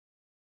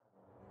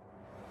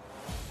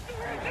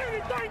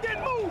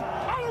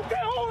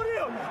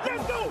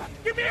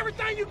Give me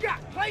everything you got.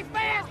 Play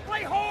fast,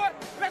 play hard.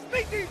 Let's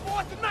beat these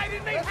boys tonight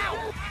in their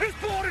house. It's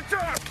party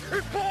time.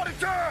 It's party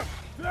time.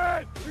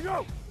 Here we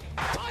go.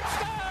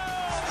 Touchdown!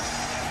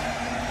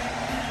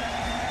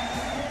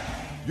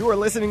 You are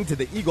listening to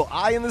the Eagle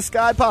Eye in the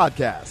Sky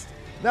podcast.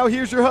 Now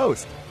here's your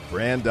host,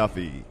 Fran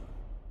Duffy.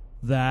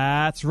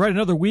 That's right.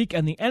 Another week,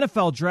 and the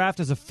NFL Draft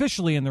is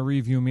officially in the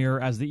review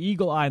mirror as the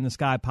Eagle Eye in the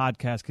Sky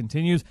podcast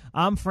continues.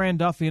 I'm Fran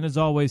Duffy, and as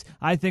always,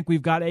 I think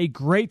we've got a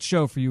great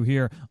show for you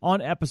here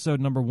on episode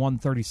number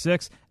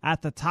 136.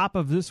 At the top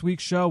of this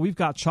week's show, we've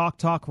got Chalk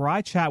Talk, where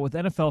I chat with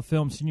NFL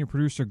Film senior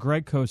producer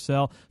Greg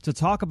Cosell to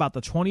talk about the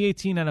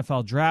 2018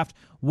 NFL Draft,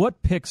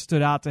 what picks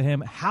stood out to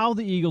him, how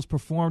the Eagles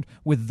performed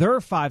with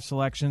their 5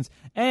 selections,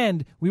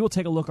 and we will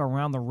take a look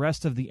around the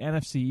rest of the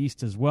NFC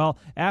East as well.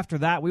 After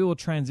that, we will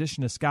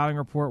transition to Scouting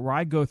Report, where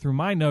I go through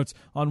my notes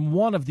on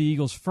one of the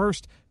Eagles'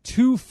 first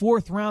 2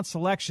 fourth-round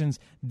selections,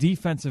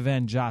 defensive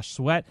end Josh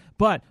Sweat.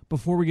 But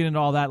before we get into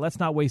all that, let's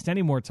not waste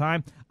any more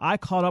time. I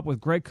caught up with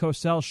Greg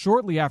Cosell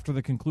shortly after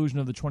the conclusion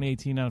of the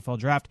 2018 NFL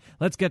Draft.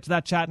 Let's get to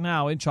that chat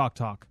now in Chalk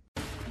Talk.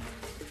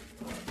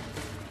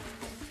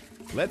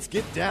 Let's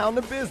get down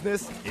to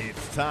business.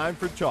 It's time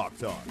for Chalk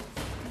Talk.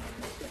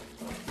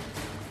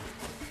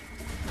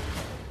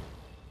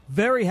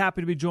 Very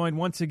happy to be joined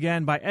once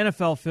again by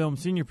NFL Film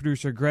senior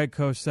producer Greg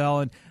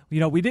Cosell. And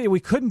we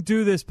couldn't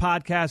do this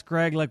podcast,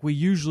 Greg, like we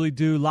usually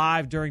do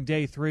live during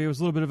day 3. It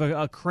was a little bit of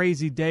a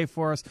crazy day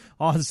for us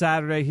on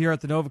Saturday here at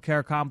the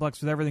NovaCare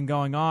complex with everything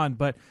going on.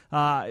 But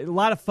a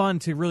lot of fun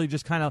to really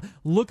just kind of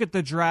look at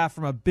the draft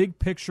from a big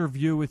picture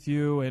view with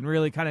you and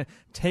really kind of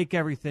take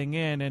everything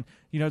in. And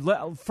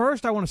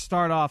first I want to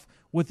start off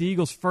with the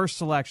Eagles' first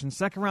selection,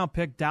 second-round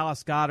pick,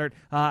 Dallas Goedert,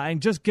 and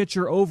just get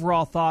your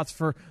overall thoughts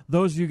for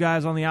those of you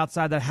guys on the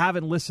outside that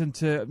haven't listened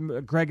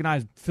to Greg and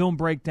I's film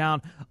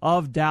breakdown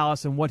of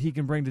Dallas and what he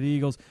can bring to the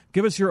Eagles.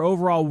 Give us your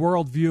overall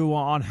worldview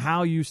on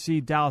how you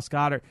see Dallas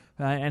Goedert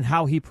and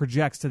how he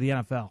projects to the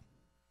NFL.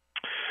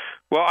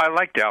 Well, I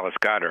like Dallas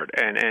Goedert,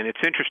 and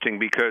it's interesting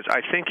because I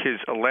think his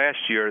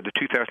last year, the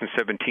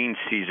 2017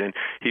 season,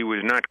 he was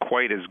not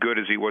quite as good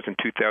as he was in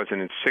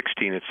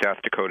 2016 at South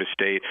Dakota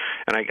State,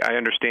 and I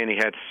understand he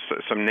had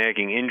some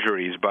nagging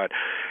injuries, but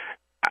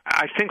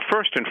I think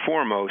first and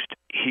foremost,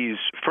 he's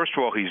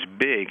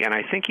big, and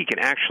I think he can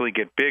actually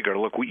get bigger.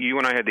 Look, you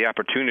and I had the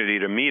opportunity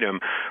to meet him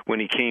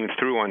when he came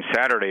through on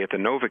Saturday at the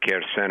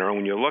NovaCare Center, and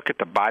when you look at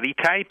the body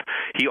type,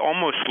 he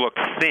almost looked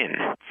thin.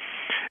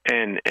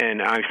 And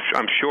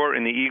I'm sure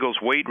in the Eagles'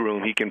 weight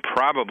room he can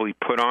probably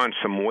put on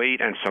some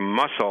weight and some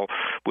muscle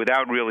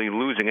without really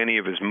losing any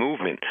of his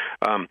movement.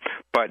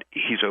 But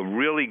he's a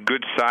really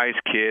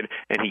good-sized kid,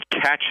 and he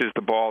catches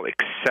the ball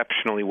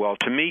exceptionally well.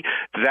 To me,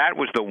 that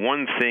was the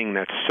one thing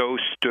that so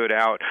stood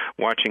out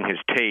watching his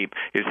tape,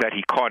 is that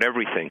he caught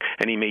everything,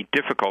 and he made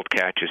difficult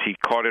catches. He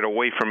caught it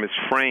away from his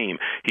frame.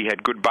 He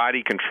had good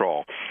body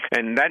control.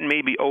 And that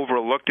may be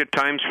overlooked at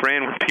times,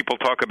 Fran, when people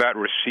talk about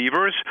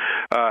receivers,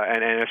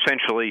 and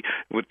essentially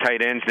with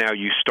tight ends now,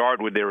 you start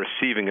with their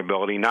receiving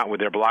ability, not with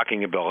their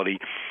blocking ability.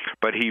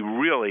 But he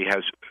really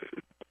has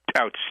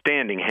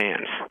outstanding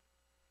hands.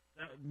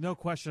 No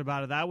question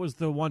about it. That was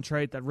the one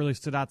trait that really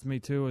stood out to me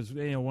too. Is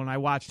when I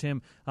watched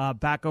him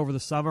back over the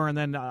summer, and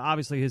then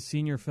obviously his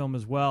senior film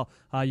as well.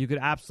 You could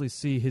absolutely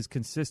see his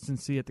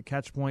consistency at the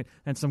catch point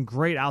and some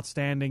great,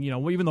 outstanding.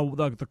 Even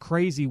the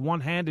crazy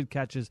one-handed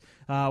catches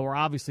were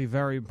obviously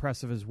very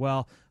impressive as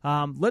well.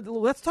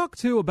 Let's talk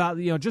too about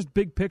just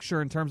big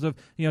picture in terms of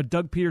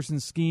Doug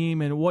Peterson's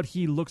scheme and what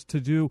he looks to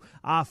do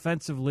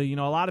offensively. A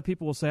lot of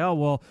people will say, oh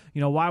well,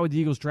 why would the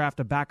Eagles draft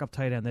a backup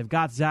tight end? They've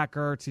got Zach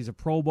Ertz. He's a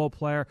Pro Bowl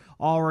player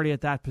already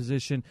at that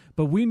position.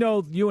 But we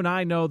know, you and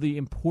I know, the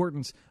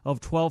importance of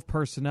 12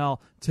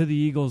 personnel to the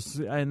Eagles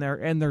and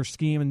their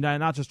scheme, and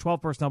not just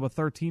 12 personnel, but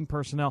 13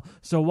 personnel.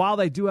 So while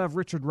they do have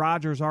Richard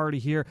Rodgers already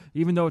here,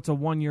 even though it's a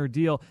one-year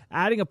deal,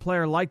 adding a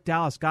player like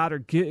Dallas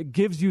Goedert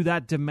gives you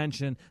that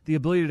dimension, the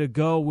ability to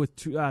go with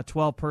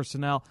 12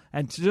 personnel,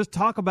 and to just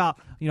talk about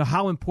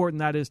how important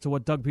that is to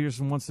what Doug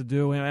Peterson wants to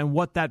do and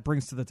what that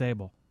brings to the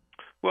table.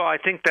 Well, I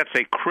think that's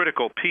a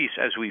critical piece,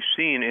 as we've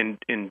seen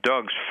in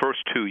Doug's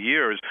first 2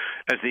 years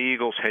as the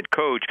Eagles head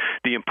coach,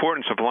 the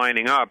importance of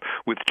lining up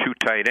with 2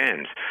 tight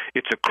ends.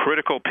 It's a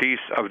critical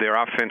piece of their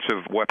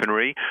offensive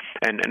weaponry,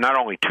 and not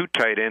only 2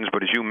 tight ends,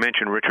 but as you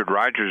mentioned, Richard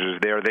Rodgers is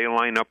there. They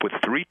line up with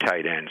 3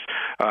 tight ends.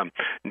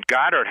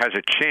 Goedert has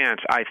a chance,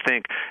 I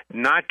think,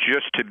 not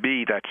just to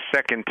be that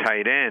second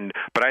tight end,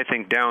 but I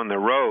think down the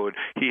road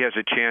he has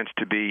a chance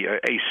to be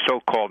a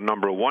so-called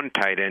number 1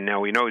 tight end.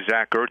 Now, we know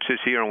Zach Ertz is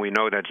here, and we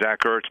know that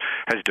Zach Ertz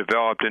has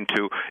developed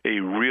into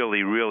a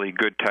really, really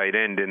good tight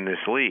end in this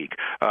league.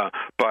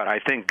 But I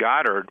think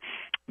Goedert,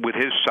 with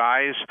his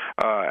size,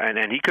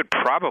 and he could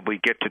probably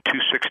get to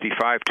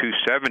 265,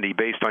 270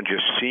 based on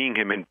just seeing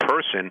him in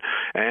person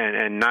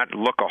and not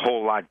look a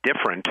whole lot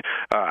different.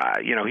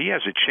 He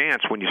has a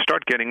chance when you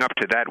start getting up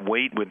to that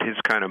weight with his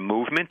kind of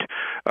movement.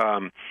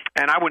 And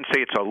I wouldn't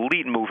say it's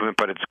elite movement,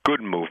 but it's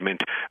good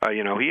movement.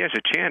 He has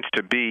a chance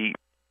to be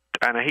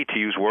and I hate to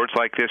use words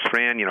like this,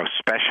 Fran,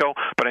 special,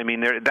 but I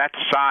mean that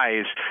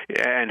size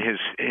and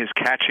his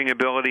catching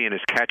ability and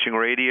his catching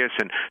radius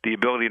and the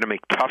ability to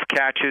make tough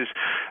catches,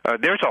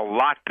 there's a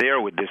lot there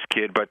with this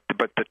kid, but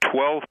the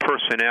 12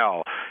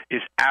 personnel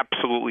is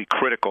absolutely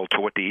critical to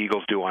what the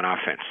Eagles do on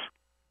offense.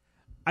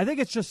 I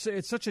think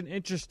it's such an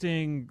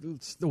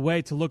interesting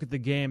way to look at the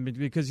game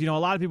because, a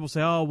lot of people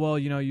say, oh, well,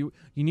 you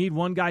need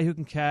one guy who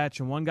can catch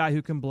and one guy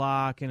who can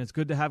block, and it's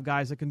good to have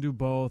guys that can do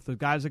both. The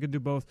guys that can do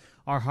both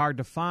are hard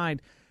to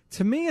find.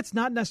 To me, it's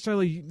not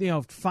necessarily,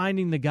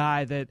 finding the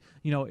guy that,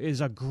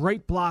 is a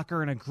great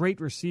blocker and a great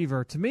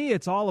receiver. To me,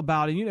 it's all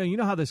about, and you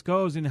know how this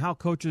goes and how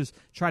coaches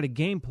try to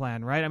game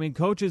plan, right? I mean,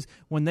 coaches,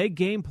 when they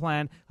game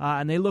plan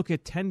and they look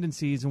at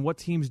tendencies and what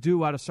teams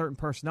do out of certain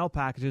personnel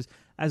packages,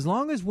 as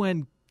long as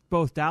when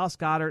both Dallas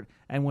Goedert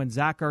and when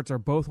Zach Ertz are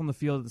both on the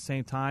field at the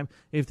same time,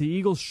 if the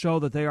Eagles show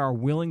that they are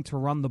willing to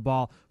run the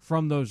ball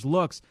from those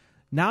looks,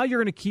 now you're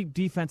going to keep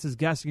defenses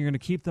guessing. You're going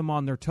to keep them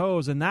on their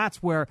toes, and that's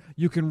where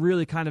you can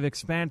really kind of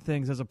expand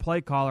things as a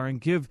play caller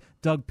and give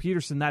Doug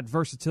Peterson that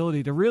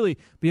versatility to really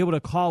be able to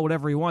call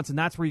whatever he wants, and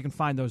that's where you can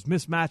find those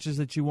mismatches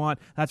that you want.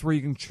 That's where you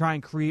can try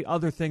and create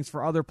other things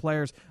for other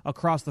players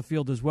across the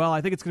field as well.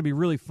 I think it's going to be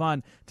really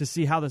fun to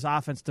see how this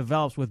offense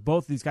develops with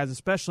both of these guys,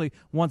 especially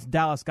once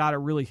Dallas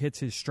Goedert really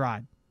hits his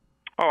stride.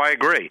 Oh, I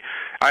agree.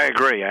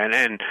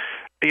 And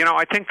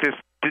I think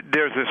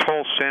there's this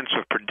whole sense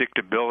of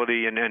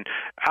predictability, and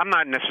I'm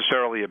not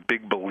necessarily a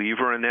big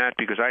believer in that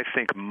because I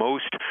think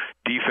most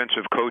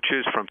defensive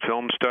coaches from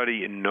film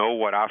study know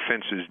what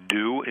offenses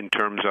do in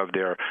terms of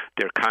their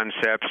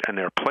concepts and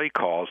their play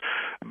calls.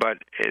 But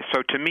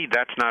so to me,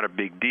 that's not a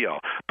big deal.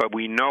 But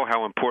we know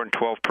how important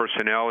 12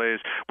 personnel is.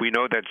 We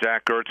know that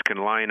Zach Ertz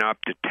can line up,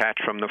 detach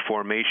from the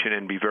formation,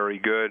 and be very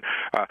good.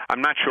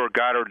 I'm not sure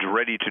Goddard's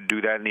ready to do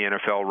that in the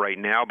NFL right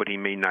now, but he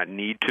may not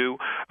need to.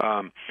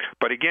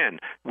 But again,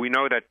 we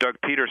know that Doug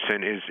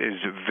Peterson is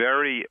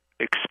very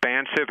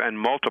expansive and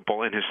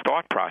multiple in his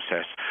thought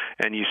process.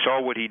 And you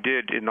saw what he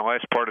did in the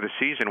last part of the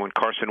season when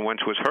Carson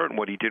Wentz was hurt and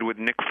what he did with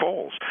Nick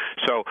Foles.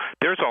 So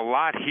there's a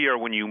lot here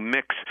when you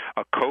mix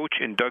a coach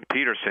in Doug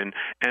Peterson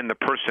and the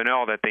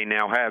personnel that they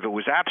now have. It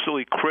was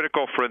absolutely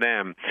critical for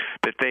them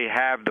that they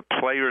have the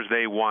players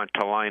they want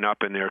to line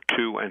up in their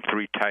 2 and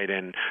 3 tight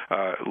end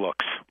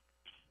looks.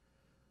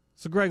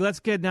 So, Greg, let's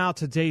get now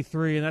to day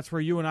 3, and that's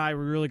where you and I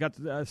really got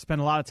to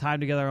spend a lot of time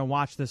together and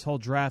watch this whole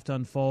draft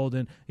unfold.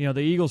 And, the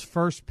Eagles'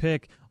 first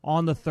pick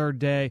on the third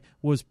day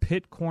was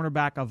Pitt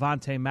cornerback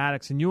Avonte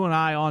Maddox. And you and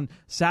I on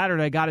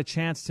Saturday got a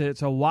chance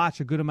to watch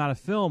a good amount of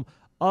film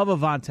of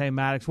Avonte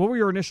Maddox. What were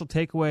your initial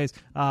takeaways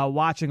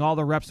watching all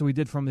the reps that we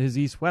did from his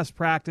East-West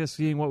practice,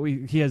 seeing what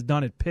he has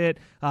done at Pitt?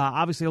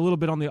 Obviously, a little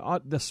bit on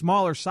the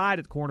smaller side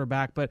at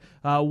cornerback, but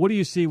what do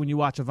you see when you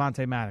watch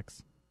Avonte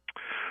Maddox?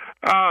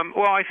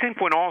 Well, I think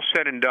when all's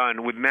said and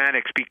done with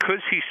Maddox,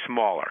 because he's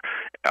smaller,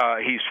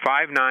 he's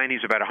 5'9",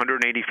 he's about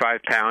 185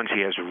 pounds,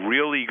 he has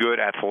really good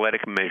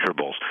athletic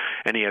measurables,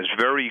 and he has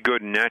very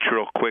good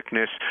natural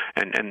quickness,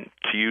 and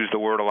to use the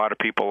word a lot of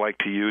people like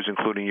to use,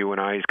 including you and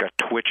I, he's got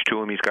twitch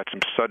to him, he's got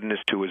some suddenness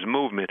to his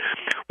movement.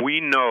 We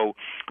know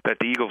that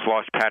the Eagles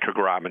lost Patrick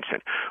Robinson.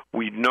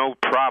 We know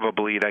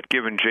probably that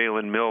given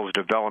Jalen Mills'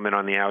 development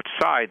on the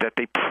outside, that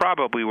they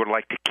probably would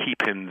like to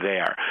keep him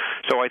there.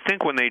 So I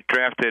think when they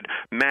drafted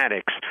Maddox,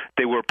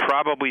 they were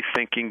probably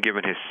thinking,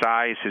 given his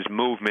size, his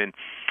movement,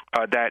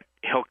 that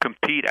he'll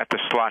compete at the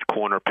slot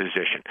corner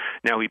position.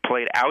 Now, he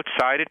played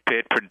outside at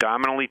Pitt,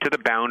 predominantly to the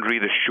boundary,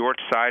 the short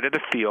side of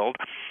the field.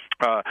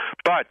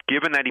 But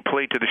given that he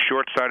played to the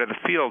short side of the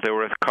field, there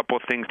were a couple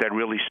of things that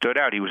really stood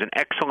out. He was an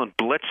excellent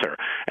blitzer,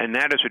 and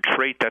that is a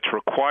trait that's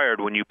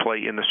required when you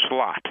play in the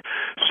slot.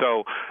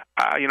 So,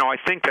 I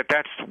think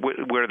that's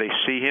where they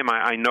see him.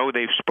 I know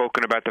they've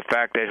spoken about the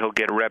fact that he'll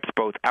get reps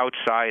both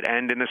outside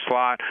and in the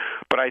slot,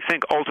 but I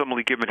think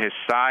ultimately, given his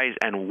size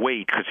and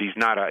weight, because he's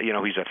not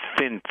he's a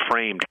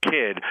thin-framed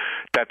kid,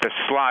 that the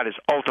slot is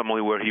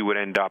ultimately where he would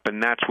end up,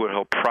 and that's where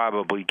he'll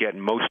probably get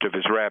most of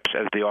his reps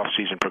as the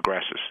offseason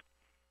progresses.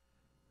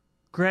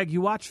 Greg,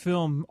 you watch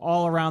film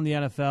all around the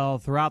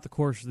NFL throughout the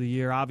course of the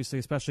year, obviously,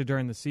 especially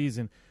during the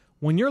season.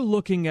 When you're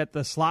looking at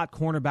the slot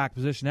cornerback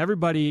position,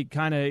 everybody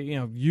kind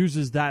of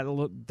uses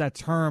that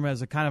term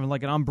as a kind of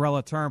like an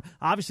umbrella term.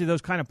 Obviously,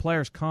 those kind of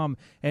players come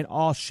in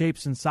all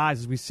shapes and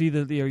sizes. We see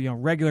the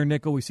regular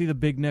nickel, we see the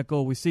big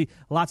nickel, we see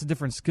lots of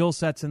different skill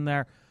sets in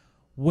there.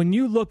 When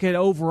you look at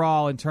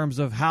overall in terms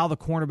of how the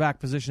cornerback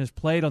position is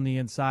played on the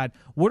inside,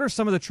 what are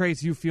some of the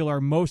traits you feel are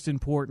most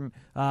important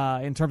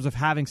in terms of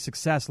having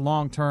success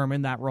long-term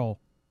in that role?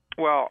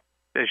 Well,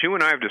 as you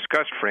and I have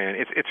discussed, Fran,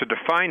 it's a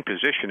defined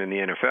position in the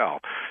NFL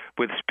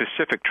with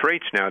specific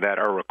traits now that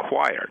are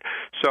required.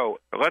 So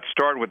let's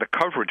start with the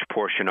coverage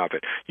portion of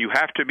it. You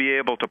have to be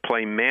able to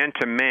play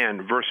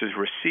man-to-man versus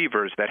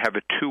receivers that have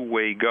a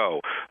two-way go.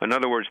 In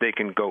other words, they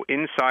can go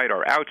inside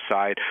or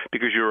outside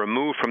because you're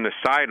removed from the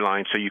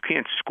sideline, so you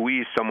can't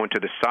squeeze someone to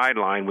the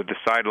sideline with the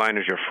sideline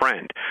as your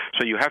friend.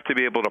 So you have to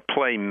be able to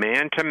play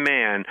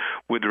man-to-man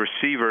with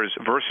receivers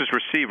versus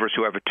receivers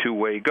who have a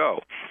two-way go.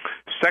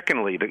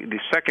 Secondly, the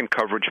second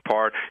coverage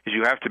part is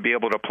you have to be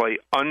able to play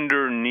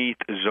underneath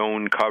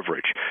zone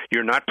coverage.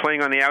 You're not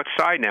playing on the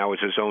outside now as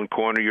a zone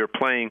corner. You're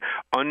playing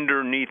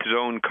underneath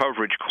zone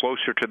coverage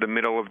closer to the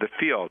middle of the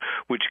field,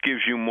 which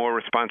gives you more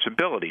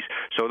responsibilities.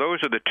 So those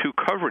are the two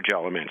coverage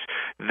elements.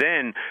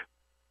 Then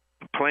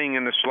playing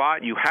in the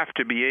slot, you have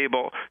to be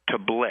able to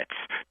blitz.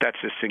 That's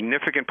a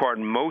significant part.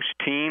 Most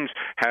teams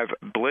have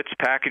blitz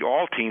package.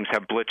 All teams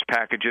have blitz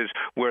packages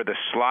where the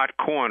slot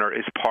corner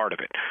is part of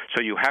it.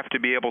 So you have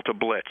to be able to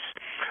blitz.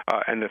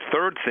 And the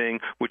third thing,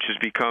 which has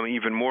become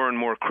even more and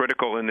more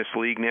critical in this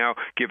league now,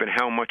 given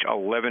how much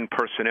 11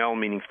 personnel,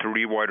 meaning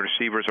 3 wide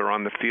receivers, are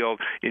on the field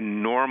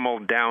in normal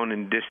down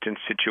and distance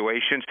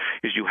situations,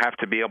 is you have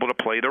to be able to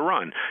play the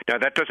run. Now,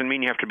 that doesn't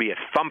mean you have to be a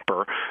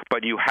thumper,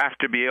 but you have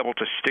to be able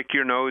to stick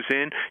your nose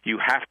in. You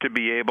have to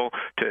be able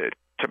to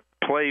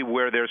play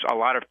where there's a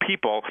lot of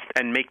people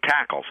and make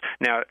tackles.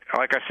 Now,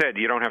 like I said,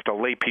 you don't have to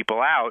lay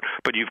people out,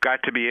 but you've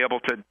got to be able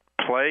to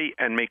play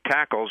and make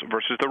tackles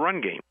versus the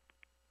run game.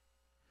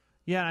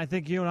 Yeah, and I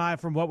think you and I,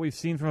 from what we've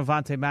seen from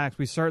Avonte Maddox,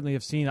 we certainly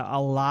have seen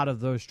a lot of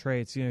those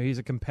traits. You know, he's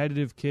a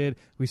competitive kid.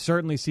 We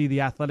certainly see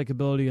the athletic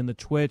ability and the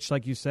twitch,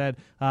 like you said,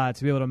 to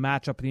be able to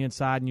match up on the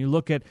inside. And you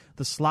look at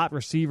the slot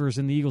receivers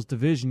in the Eagles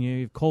division.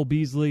 You have Cole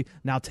Beasley,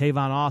 now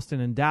Tavon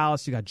Austin in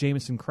Dallas. You got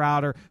Jamison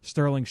Crowder,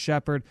 Sterling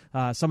Shepard,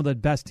 some of the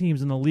best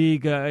teams in the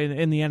league,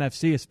 in the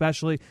NFC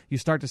especially. You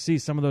start to see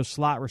some of those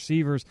slot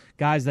receivers,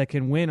 guys that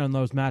can win on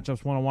those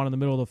matchups one-on-one in the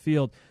middle of the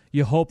field.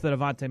 You hope that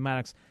Avonte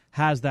Maddox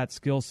has that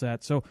skill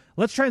set. So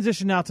let's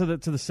transition now to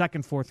the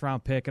second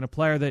fourth-round pick, and a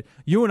player that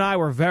you and I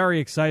were very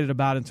excited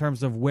about in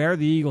terms of where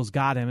the Eagles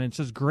got him. And it's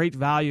just great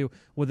value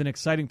with an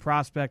exciting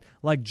prospect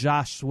like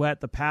Josh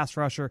Sweat, the pass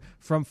rusher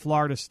from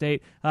Florida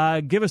State.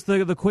 Give us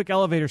the quick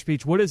elevator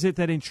speech. What is it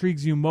that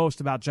intrigues you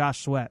most about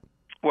Josh Sweat?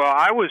 Well,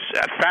 I was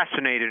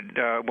fascinated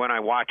when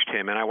I watched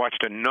him, and I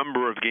watched a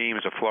number of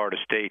games of Florida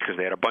State because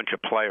they had a bunch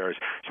of players,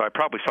 so I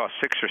probably saw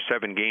 6 or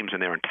 7 games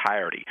in their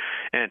entirety.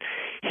 And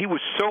he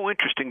was so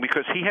interesting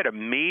because he had a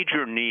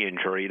major knee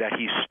injury that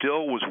he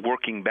still was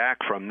working back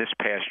from this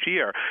past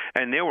year,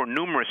 and there were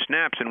numerous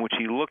snaps in which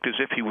he looked as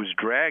if he was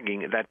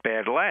dragging that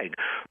bad leg.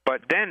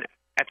 But then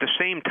at the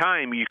same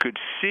time, you could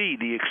see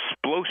the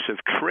explosive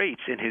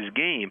traits in his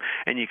game,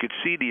 and you could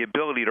see the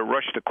ability to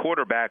rush the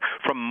quarterback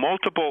from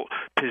multiple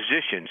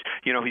positions.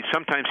 You know,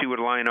 sometimes he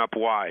would line up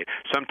wide.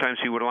 Sometimes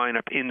he would line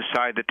up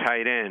inside the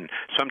tight end.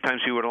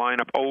 Sometimes he would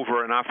line up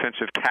over an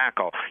offensive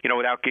tackle, you know,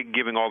 without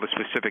giving all the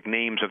specific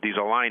names of these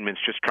alignments,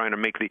 just trying to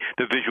make the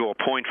visual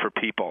point for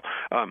people.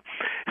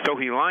 So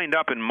he lined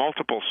up in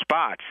multiple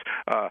spots,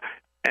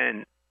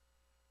 and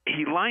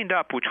he lined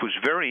up, which was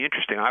very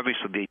interesting.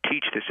 Obviously, they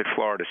teach this at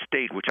Florida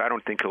State, which I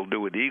don't think he'll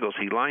do with the Eagles.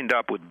 He lined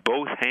up with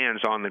both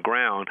hands on the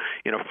ground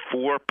in a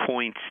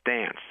 4-point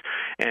stance.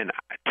 And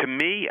to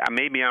me,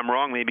 maybe I'm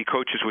wrong, maybe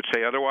coaches would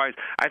say otherwise,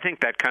 I think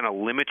that kind of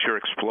limits your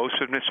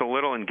explosiveness a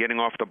little in getting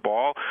off the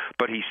ball,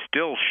 but he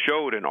still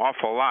showed an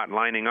awful lot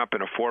lining up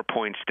in a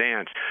 4-point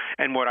stance.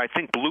 And what I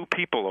think blew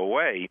people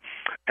away,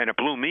 and it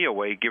blew me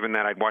away given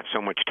that I'd watched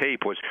so much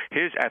tape, was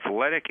his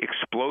athletic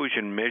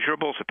explosion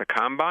measurables at the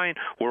combine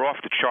were off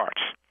the charts.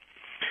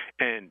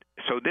 And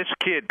so this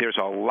kid, there's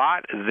a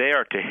lot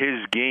there to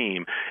his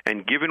game,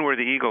 and given where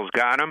the Eagles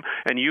got him,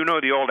 and you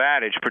know the old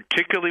adage,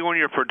 particularly when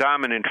you're a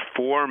predominant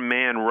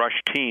 4-man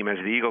rush team, as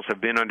the Eagles have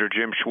been under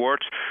Jim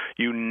Schwartz,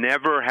 you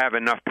never have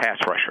enough pass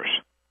rushers.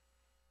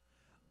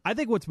 I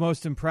think what's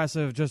most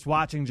impressive just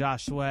watching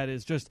Josh Sweat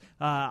is just,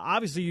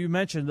 obviously you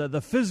mentioned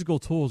the physical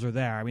tools are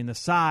there. I mean, the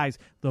size,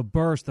 the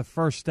burst, the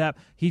first step.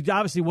 He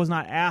obviously was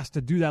not asked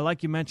to do that.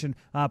 Like you mentioned,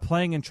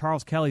 playing in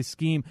Charles Kelly's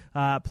scheme,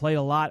 played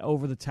a lot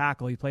over the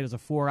tackle. He played as a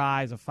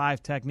 4-eye, as a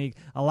 5 technique,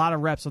 a lot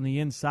of reps on the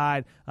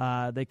inside.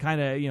 They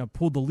kind of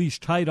pulled the leash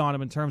tight on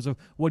him in terms of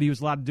what he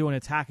was allowed to do in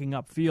attacking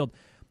upfield.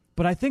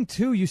 But I think,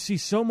 too, you see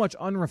so much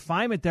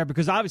unrefinement there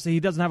because obviously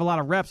he doesn't have a lot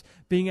of reps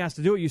being asked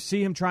to do it. You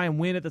see him try and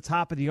win at the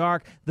top of the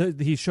arc.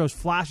 He shows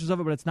flashes of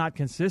it, but it's not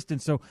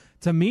consistent. So,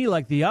 to me,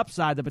 like the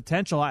upside, the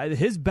potential,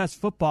 his best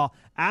football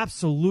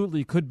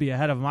absolutely could be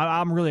ahead of him.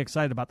 I'm really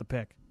excited about the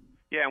pick.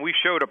 Yeah, and we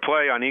showed a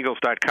play on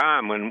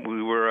Eagles.com when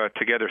we were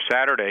together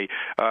Saturday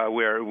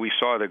where we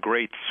saw the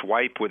great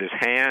swipe with his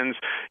hands,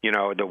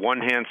 the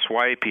one-hand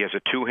swipe. He has a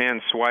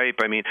two-hand swipe.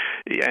 I mean,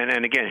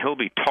 and again, he'll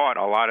be taught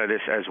a lot of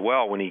this as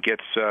well when he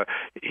gets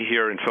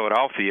here in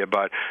Philadelphia.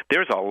 But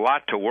there's a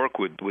lot to work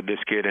with this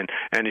kid. And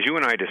as you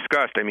and I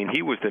discussed, I mean,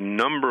 he was the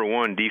number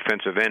 1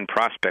 defensive end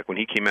prospect when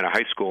he came out of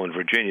high school in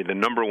Virginia, the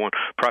number 1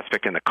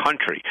 prospect in the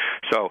country.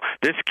 So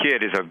this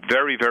kid is a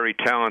very, very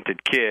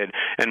talented kid.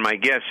 And my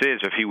guess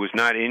is if he was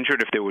not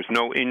injured, if there was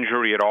no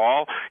injury at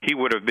all, he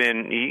would have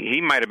been.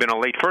 He might have been a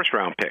late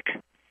first-round pick.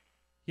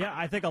 Yeah,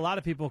 I think a lot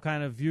of people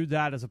kind of viewed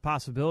that as a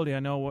possibility. I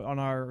know on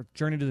our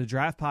Journey to the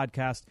Draft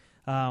podcast,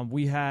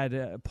 we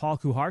had Paul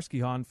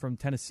Kuharsky on from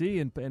Tennessee,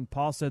 and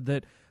Paul said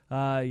that,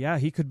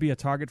 he could be a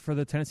target for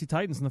the Tennessee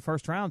Titans in the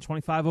first round,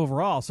 25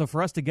 overall. So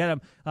for us to get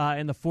him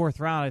in the 4th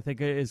round, I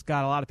think it's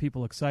got a lot of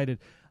people excited.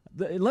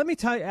 Let me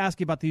ask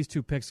you about these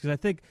two picks, because I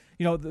think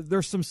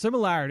there's some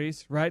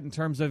similarities, right? In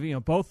terms of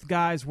both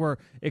guys were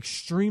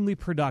extremely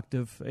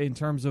productive in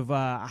terms of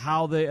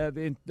how they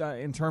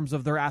in terms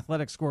of their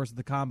athletic scores at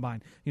the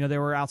combine. They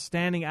were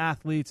outstanding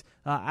athletes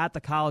at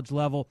the college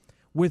level.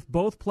 With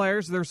both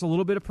players, there's a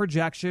little bit of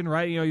projection,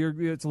 right?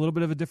 It's a little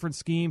bit of a different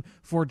scheme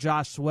for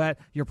Josh Sweat.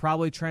 You're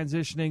probably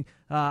transitioning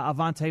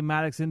Avonte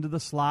Maddox into the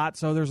slot,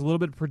 so there's a little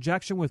bit of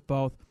projection with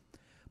both.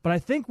 But I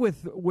think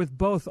with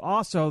both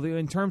also,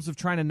 in terms of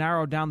trying to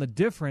narrow down the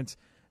difference,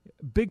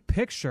 big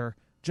picture,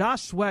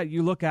 Josh Sweat,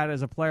 you look at it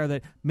as a player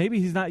that maybe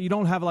you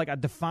don't have like a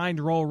defined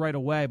role right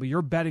away, but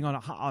you're betting on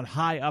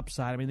high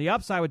upside. I mean, the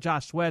upside with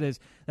Josh Sweat is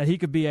that he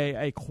could be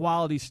a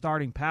quality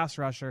starting pass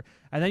rusher.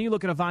 And then you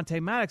look at Avonte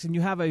Maddox, and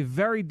you have a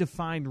very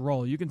defined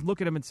role. You can look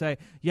at him and say,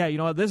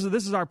 yeah, this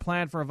is our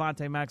plan for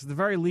Avonte Maddox. At the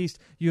very least,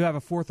 you have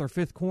a fourth or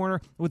fifth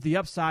corner with the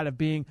upside of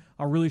being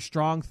a really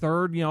strong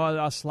third,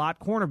 a slot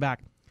cornerback.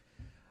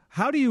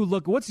 How do you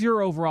look? What's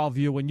your overall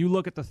view when you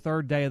look at the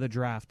third day of the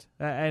draft?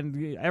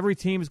 And every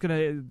team is going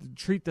to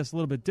treat this a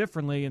little bit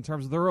differently in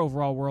terms of their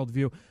overall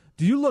worldview.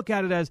 Do you look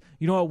at it as,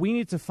 we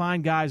need to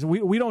find guys?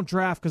 We don't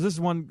draft, because this is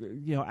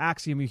one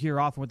axiom you hear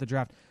often with the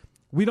draft.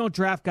 We don't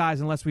draft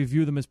guys unless we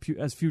view them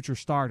as future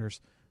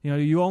starters.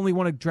 You only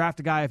want to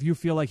draft a guy if you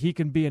feel like he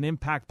can be an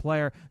impact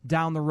player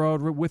down the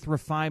road with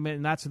refinement,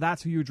 and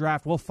that's who you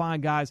draft. We'll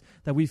find guys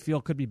that we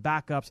feel could be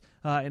backups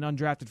in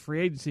undrafted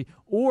free agency.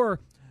 Or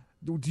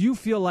do you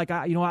feel like,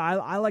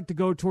 I like to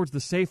go towards the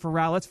safer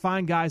route? Let's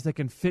find guys that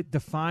can fit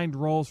defined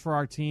roles for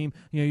our team.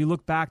 You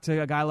look back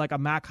to a guy like a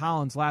Mack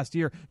Hollins last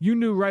year. You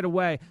knew right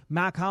away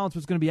Mack Hollins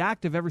was going to be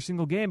active every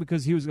single game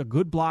because he was a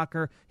good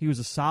blocker, he was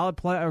a solid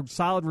player,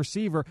 solid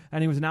receiver,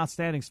 and he was an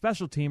outstanding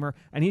special teamer,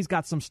 and he's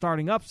got some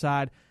starting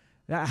upside.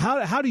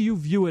 How do you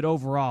view it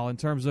overall in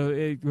terms of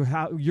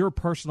your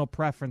personal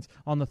preference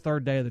on the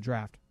third day of the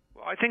draft?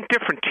 I think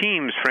different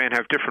teams, Fran,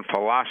 have different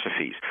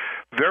philosophies.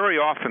 Very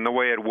often the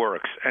way it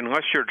works,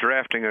 unless you're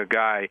drafting a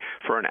guy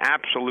for an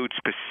absolute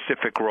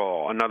specific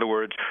role, in other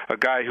words, a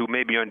guy who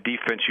maybe on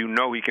defense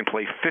he can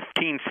play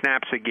 15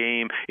 snaps a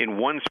game in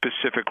one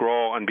specific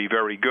role and be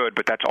very good,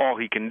 but that's all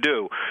he can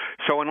do.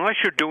 So unless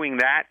you're doing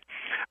that,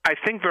 I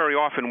think very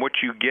often what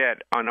you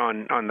get on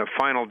the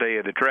final day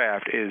of the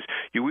draft is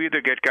you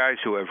either get guys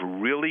who have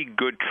really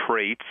good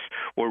traits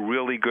or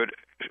really good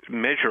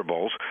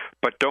measurables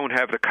but don't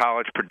have the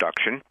college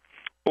production,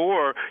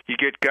 or you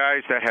get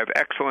guys that have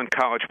excellent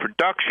college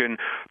production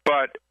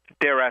but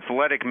their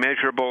athletic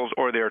measurables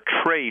or their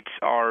traits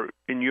are,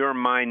 in your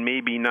mind,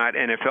 maybe not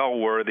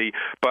NFL worthy,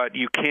 but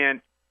you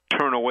can't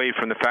turn away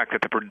from the fact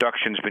that the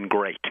production's been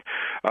great.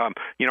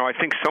 I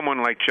think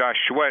someone like Josh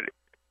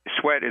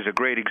Sweat is a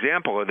great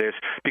example of this,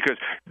 because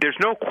there's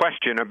no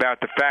question about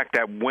the fact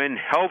that when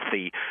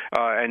healthy,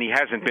 and he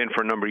hasn't been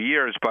for a number of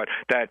years, but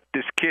that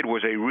this kid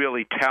was a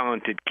really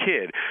talented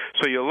kid.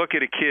 So you look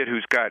at a kid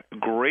who's got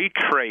great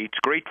traits,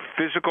 great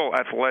physical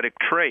athletic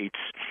traits,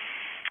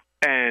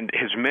 and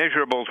his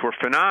measurables were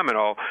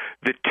phenomenal.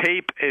 The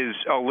tape is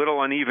a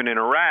little uneven and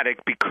erratic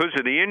because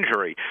of the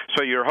injury.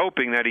 So you're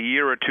hoping that a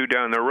year or two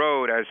down the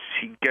road, as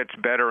he gets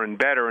better and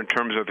better in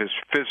terms of his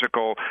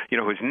physical,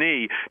 his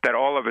knee, that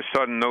all of a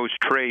sudden those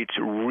traits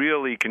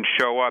really can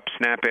show up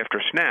snap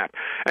after snap.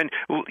 And,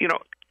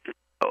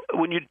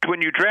 when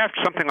you draft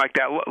something like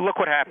that, look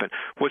what happened.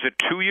 Was it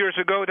 2 years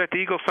ago that the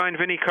Eagles signed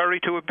Vinny Curry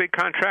to a big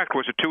contract? Or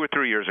was it 2 or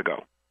 3 years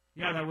ago?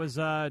 Yeah, that was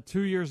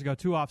 2 years ago,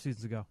 2 off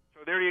seasons ago.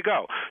 There you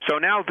go. So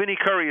now Vinny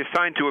Curry is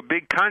signed to a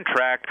big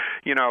contract,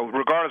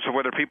 regardless of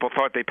whether people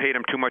thought they paid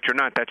him too much or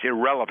not. That's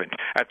irrelevant.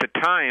 At the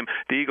time,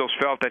 the Eagles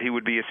felt that he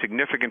would be a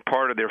significant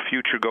part of their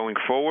future going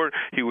forward.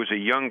 He was a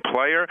young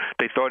player.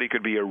 They thought he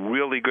could be a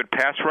really good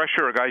pass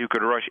rusher, a guy who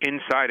could rush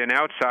inside and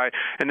outside,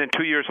 and then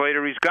 2 years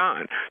later he's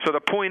gone. So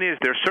the point is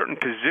there are certain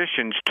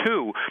positions,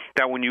 too,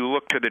 that when you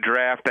look to the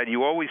draft that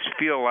you always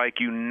feel like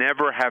you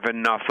never have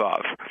enough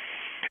of.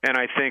 And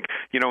I think,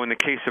 in the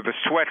case of a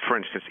Sweat, for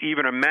instance,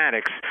 even a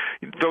Maddox,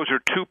 those are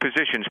two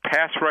positions,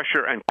 pass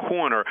rusher and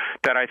corner,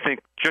 that I think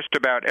just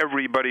about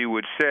everybody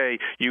would say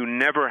you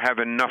never have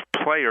enough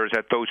players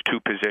at those two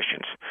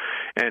positions.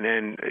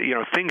 And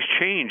things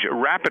change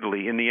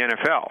rapidly in the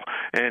NFL.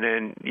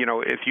 And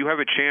if you have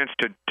a chance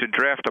to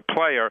draft a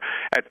player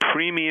at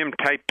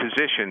premium-type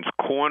positions,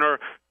 corner,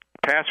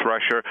 pass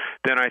rusher,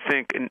 then I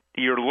think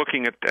you're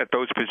looking at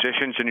those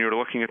positions and you're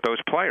looking at those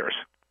players.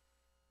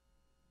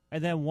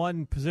 And then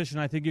one position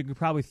I think you could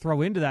probably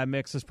throw into that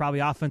mix is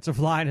probably offensive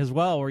line as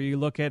well, where you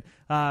look at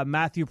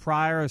Matthew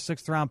Pryor, a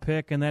 6th-round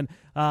pick, and then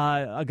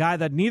a guy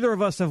that neither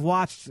of us have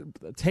watched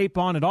tape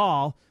on at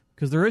all,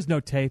 because there is no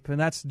tape, and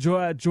that's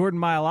Jordan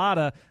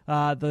Mailata,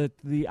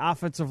 the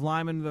offensive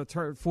lineman,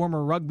 the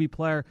former rugby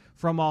player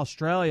from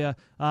Australia.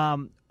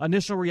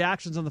 Initial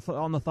reactions on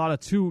the thought of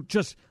two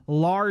just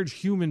large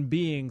human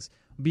beings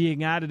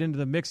being added into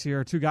the mix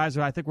here. Two guys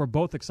who I think we're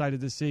both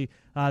excited to see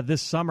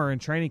this summer in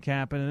training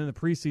camp and in the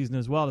preseason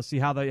as well, to see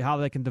how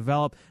they can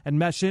develop and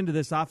mesh into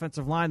this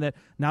offensive line that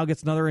now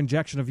gets another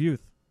injection of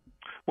youth.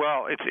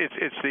 Well,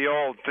 it's the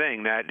old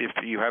thing that if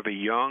you have a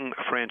young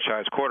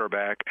franchise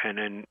quarterback, and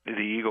then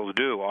the Eagles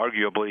do,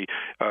 arguably,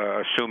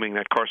 assuming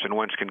that Carson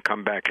Wentz can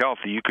come back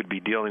healthy, you could be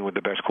dealing with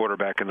the best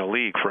quarterback in the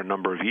league for a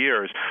number of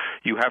years.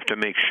 You have to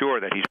make sure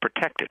that he's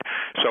protected.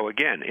 So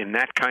again, in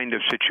that kind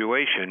of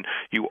situation,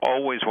 you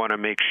always want to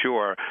make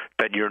sure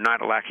that you're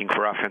not lacking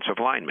for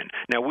offensive linemen.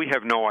 Now, we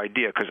have no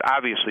idea, because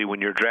obviously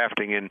when you're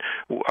drafting in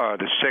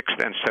the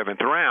 6th and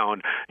 7th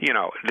round,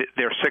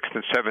 they're 6th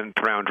and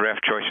 7th round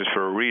draft choices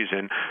for a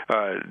reason.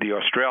 The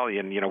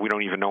Australian, we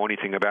don't even know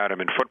anything about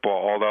him in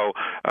football, although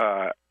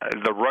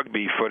the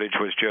rugby footage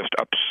was just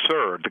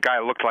absurd. The guy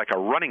looked like a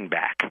running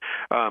back.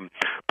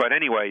 But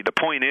anyway, the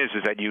point is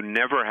that you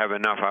never have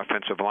enough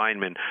offensive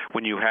linemen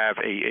when you have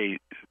a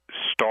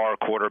star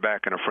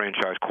quarterback and a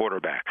franchise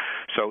quarterback.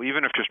 So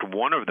even if just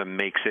one of them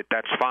makes it,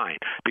 that's fine,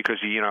 because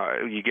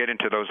you get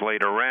into those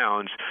later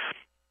rounds,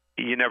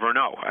 you never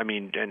know. I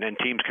mean, and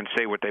teams can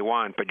say what they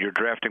want, but you're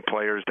drafting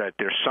players that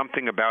there's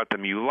something about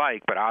them you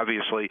like, but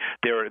obviously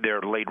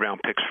they're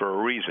late-round picks for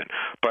a reason.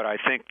 But I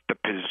think the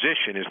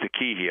position is the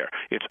key here.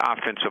 It's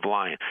offensive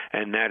line,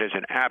 and that is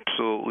an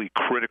absolutely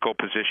critical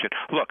position.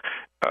 Look,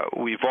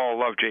 we've all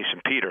loved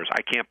Jason Peters.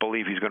 I can't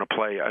believe he's going to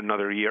play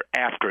another year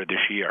after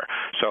this year.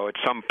 So at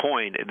some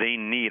point, they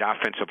need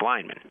offensive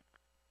linemen.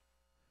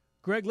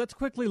 Greg, let's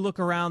quickly look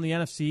around the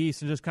NFC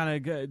East and just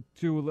kind of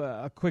do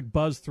a quick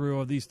buzz through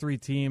of these three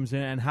teams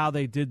and how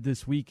they did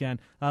this weekend.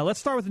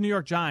 Let's start with the New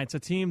York Giants, a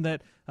team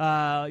that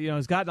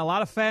has gotten a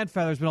lot of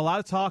fanfare. There's been a lot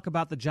of talk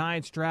about the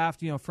Giants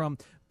draft, from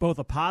both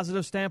a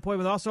positive standpoint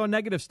but also a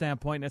negative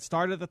standpoint. It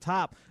started at the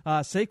top.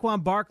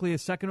 Saquon Barkley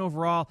is second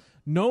overall.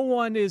 No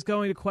one is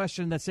going to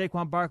question that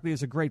Saquon Barkley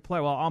is a great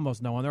player. Well,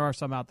 almost no one. There are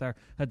some out there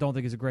that don't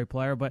think he's a great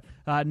player, but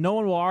no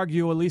one will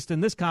argue, at least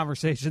in this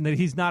conversation, that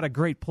he's not a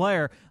great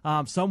player.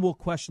 Some will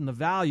question the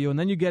value. And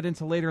then you get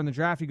into later in the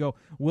draft, you go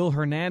Will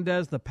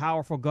Hernandez, the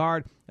powerful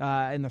guard.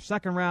 In the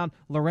second round,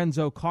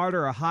 Lorenzo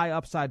Carter, a high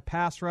upside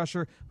pass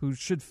rusher who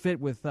should fit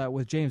with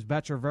James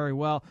Betcher very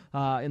well.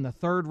 In the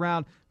third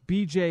round,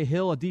 B.J.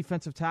 Hill, a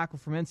defensive tackle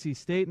from NC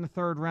State in the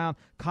third round.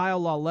 Kyle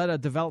Lauletta,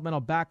 developmental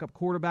backup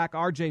quarterback.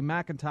 R.J.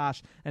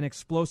 McIntosh, an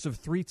explosive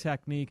three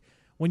technique.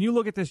 When you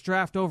look at this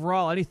draft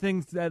overall,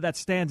 anything that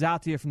stands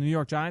out to you from the New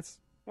York Giants?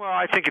 Well,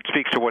 I think it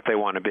speaks to what they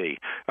want to be.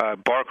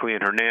 Barkley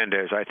and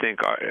Hernandez, I think,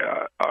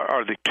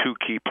 are the two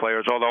key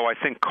players, although I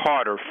think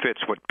Carter fits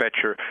what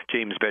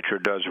James Betcher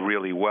does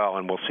really well,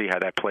 and we'll see how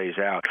that plays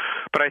out.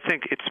 But I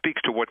think it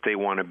speaks to what they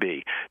want to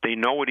be. They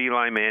know what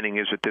Eli Manning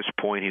is at this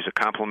point. He's a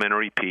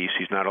complementary piece.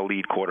 He's not a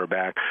lead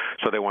quarterback.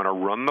 So they want to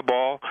run the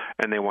ball,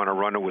 and they want to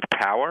run it with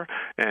power,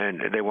 and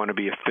they want to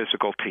be a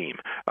physical team.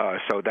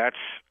 So that's,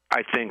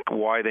 I think,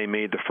 why they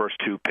made the first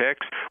two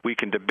picks. We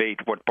can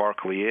debate what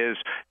Barkley is.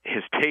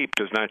 His tape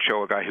does not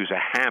show a guy who's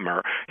a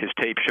hammer. His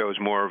tape shows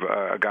more of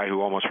a guy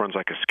who almost runs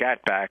like a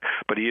scat back,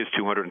 but he is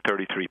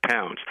 233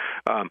 pounds.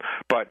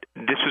 But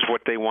this is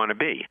what they want to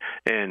be.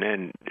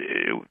 And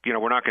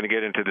we're not going to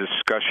get into the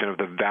discussion of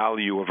the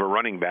value of a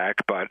running back,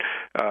 but,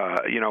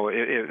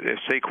 if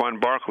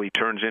Saquon Barkley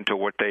turns into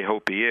what they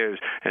hope he is,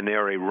 and they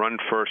are a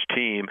run-first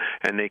team,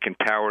 and they can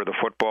power the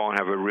football and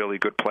have a really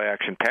good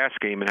play-action pass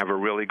game and have a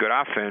really good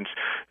offense,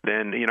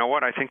 then you know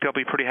what? I think they'll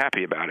be pretty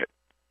happy about it.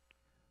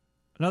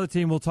 Another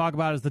team we'll talk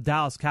about is the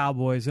Dallas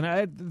Cowboys. And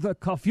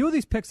a few of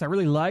these picks I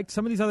really liked.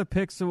 Some of these other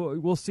picks,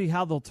 we'll see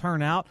how they'll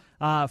turn out.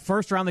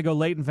 First round, they go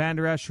Leighton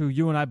Vander Esch, who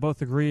you and I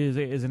both agree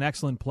is an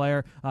excellent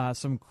player.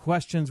 Some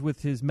questions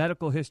with his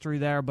medical history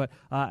there, but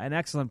an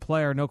excellent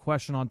player, no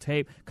question on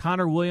tape.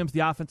 Connor Williams, the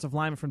offensive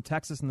lineman from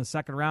Texas in the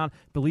second round.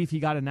 Believe he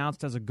got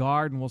announced as a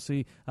guard, and we'll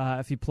see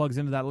if he plugs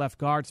into that left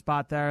guard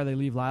spot there. They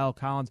leave Lyle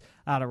Collins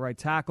out at right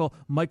tackle.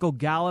 Michael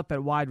Gallup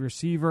at wide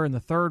receiver in the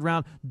third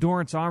round.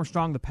 Dorrance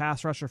Armstrong, the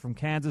pass rusher from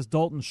Kansas.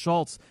 Dalton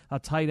Schultz, a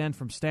tight end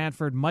from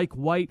Stanford. Mike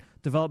White,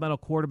 developmental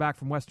quarterback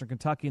from Western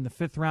Kentucky in the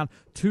fifth round.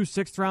 2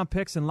 sixth-round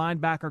picks and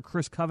linebacker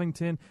Chris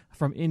Covington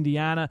from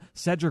Indiana.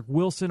 Cedric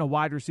Wilson, a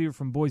wide receiver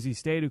from Boise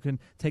State who can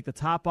take the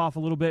top off a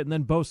little bit. And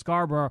then Bo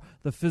Scarborough,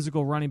 the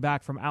physical running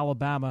back from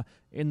Alabama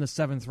in the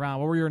seventh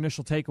round. What were your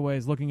initial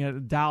takeaways looking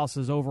at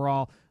Dallas's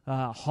overall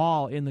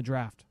haul in the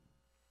draft?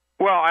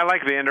 Well, I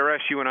like Vander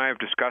Esch. You and I have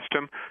discussed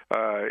him,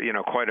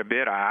 quite a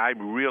bit. I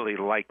really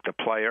like the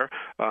player.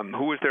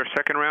 Who was their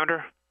second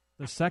rounder?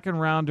 The second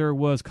rounder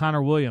was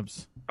Connor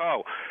Williams.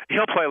 Oh,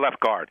 he'll play left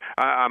guard.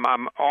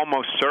 I'm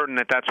almost certain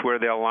that that's where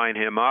they'll line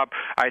him up.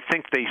 I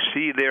think they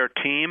see their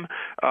team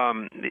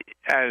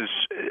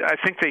I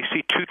think they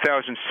see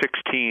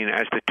 2016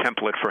 as the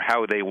template for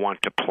how they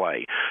want to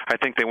play. I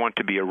think they want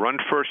to be a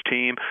run-first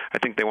team. I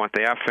think they want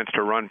the offense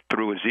to run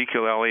through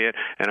Ezekiel Elliott,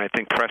 and I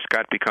think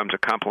Prescott becomes a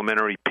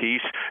complementary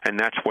piece, and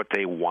that's what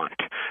they want.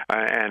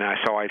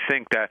 So I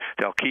think that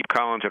they'll keep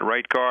Collins at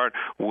right guard.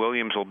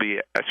 Williams will be,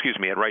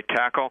 at right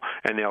tackle.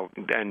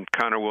 and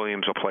Connor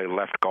Williams will play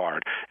left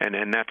guard,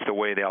 and that's the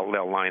way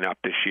they'll line up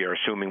this year,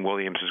 assuming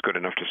Williams is good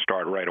enough to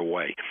start right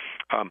away.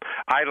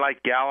 I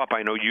like Gallup.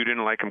 I know you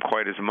didn't like him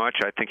quite as much.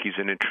 I think he's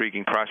an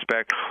intriguing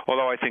prospect,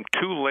 although I think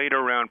two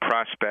later round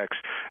prospects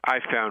I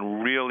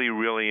found really,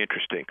 really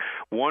interesting.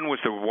 One was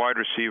the wide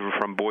receiver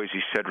from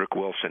Boise, Cedric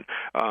Wilson.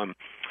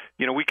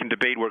 We can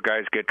debate where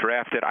guys get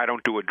drafted. I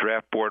don't do a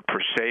draft board per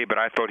se, but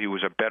I thought he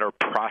was a better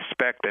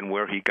prospect than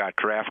where he got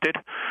drafted.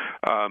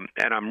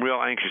 And I'm real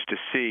anxious to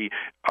see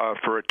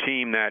for a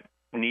team that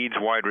needs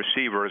wide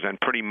receivers and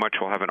pretty much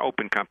will have an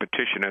open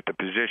competition at the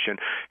position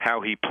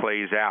how he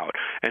plays out.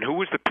 And who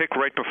was the pick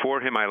right before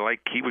him?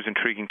 He was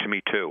intriguing to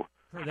me too.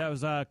 That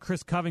was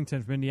Chris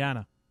Covington from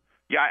Indiana.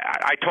 Yeah,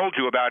 I told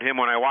you about him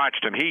when I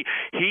watched him.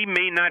 He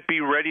may not be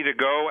ready to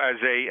go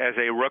as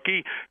a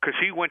rookie because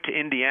he went to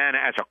Indiana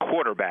as a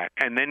quarterback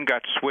and then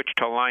got switched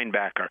to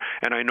linebacker.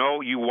 And I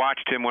know you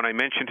watched him when I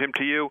mentioned him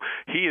to you.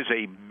 He is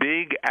a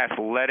big,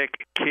 athletic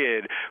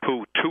kid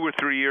who 2 or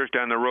 3 years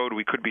down the road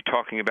we could be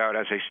talking about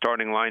as a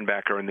starting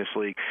linebacker in this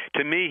league.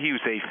 To me, he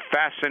was a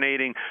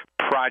fascinating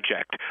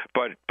project,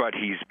 but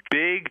he's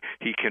big.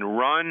 He can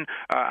run.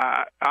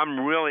 I'm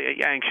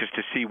really anxious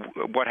to see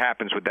what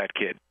happens with that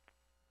kid.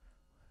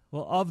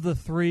 Well, of the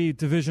three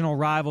divisional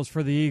rivals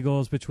for the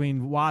Eagles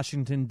between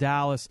Washington,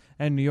 Dallas,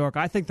 and New York,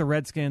 I think the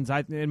Redskins,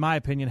 in my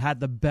opinion,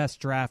 had the best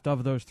draft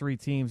of those three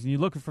teams. And you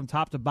look from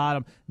top to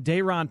bottom,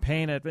 Daron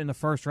Payne in the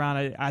first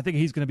round, I think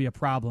he's going to be a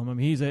problem. I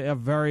mean, he's a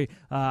very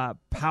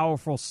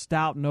powerful,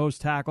 stout nose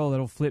tackle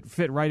that'll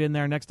fit right in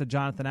there next to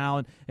Jonathan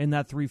Allen in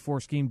that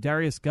 3-4 scheme.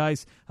 Darius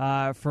Geis,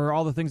 for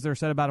all the things that are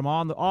said about him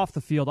on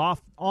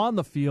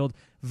the field,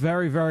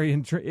 very, very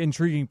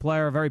intriguing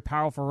player, a very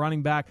powerful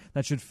running back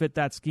that should fit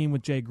that scheme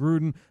with Jay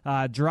Gruden.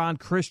 Jerron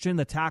Christian,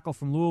 the tackle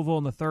from Louisville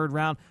in the third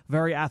round,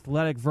 very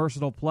athletic,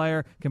 versatile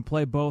player, can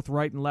play both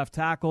right and left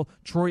tackle.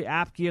 Troy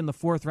Apke in the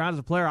fourth round is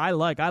a player I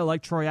like. I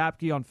like Troy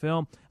Apke on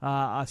film,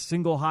 a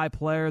single high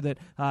player that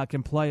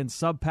can play in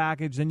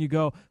sub-package. Then you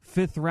go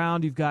fifth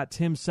round, you've got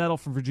Tim Settle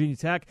from Virginia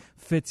Tech,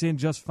 fits in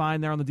just fine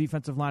there on the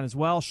defensive line as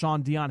well.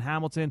 Sean Dion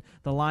Hamilton,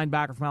 the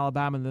linebacker from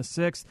Alabama in the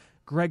sixth.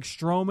 Greg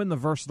Stroman, the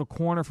versatile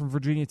corner from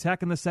Virginia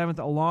Tech in the seventh,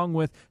 along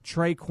with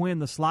Trey Quinn,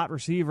 the slot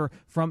receiver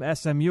from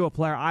SMU, a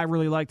player I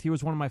really liked. He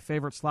was one of my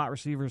favorite slot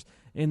receivers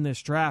in this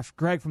draft.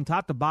 Greg, from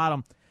top to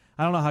bottom,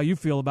 I don't know how you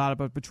feel about it,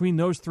 but between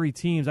those three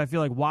teams, I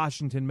feel like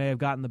Washington may have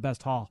gotten the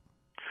best haul.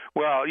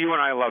 Well, you and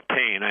I love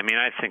Payne. I mean,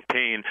 I think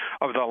Payne,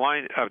 of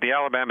the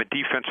Alabama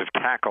defensive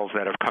tackles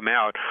that have come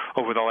out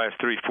over the last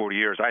 3-4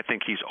 years, I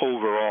think he's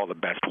overall the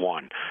best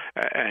one.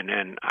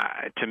 And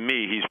to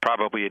me, he's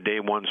probably a day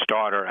one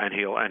starter, and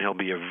he'll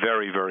be a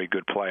very, very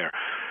good player.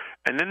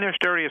 And then there's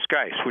Darius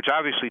Geis, which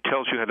obviously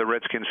tells you how the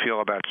Redskins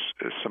feel about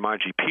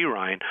Samaje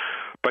Perine.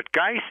 But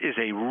Geis is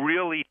a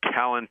really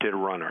talented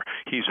runner.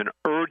 He's an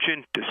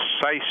urgent,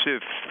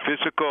 decisive,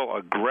 physical,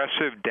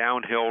 aggressive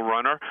downhill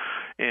runner.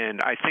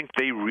 And I think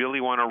they really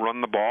want to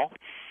run the ball.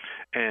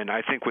 And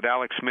I think with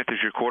Alex Smith as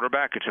your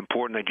quarterback, it's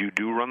important that you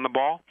do run the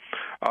ball.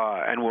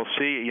 And we'll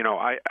see.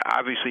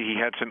 Obviously he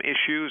had some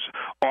issues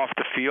off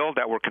the field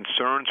that were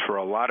concerns for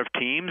a lot of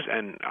teams,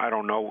 and I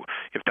don't know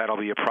if that'll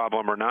be a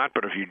problem or not.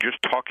 But if you're just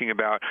talking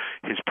about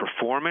his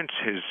performance,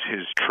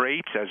 his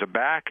traits as a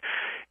back,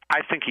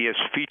 I think he has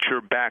feature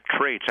back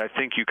traits. I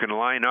think you can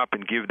line up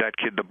and give that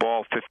kid the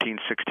ball 15,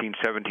 16,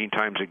 17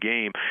 times a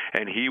game,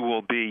 and he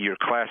will be your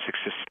classic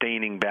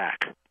sustaining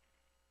back.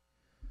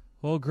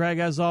 Well, Greg,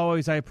 as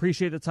always, I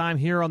appreciate the time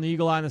here on the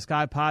Eagle Eye in the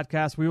Sky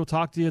podcast. We will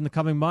talk to you in the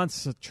coming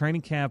months.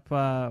 Training camp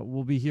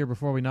will be here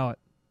before we know it.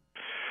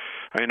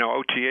 I know,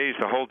 OTAs,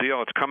 the whole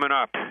deal. It's coming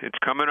up. It's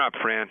coming up,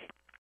 Fran.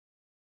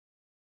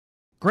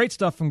 Great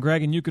stuff from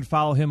Greg, and you can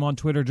follow him on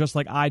Twitter just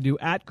like I do,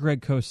 at Greg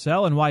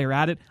Cosell. And while you're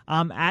at it,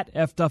 I'm at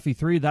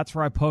FDuffy3. That's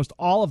where I post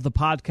all of the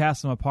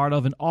podcasts I'm a part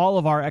of and all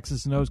of our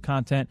X's and O's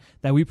content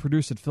that we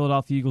produce at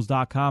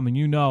PhiladelphiaEagles.com. And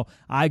you know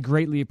I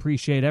greatly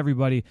appreciate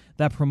everybody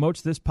that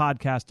promotes this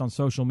podcast on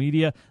social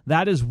media.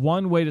 That is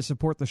one way to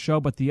support the show,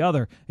 but the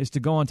other is to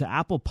go onto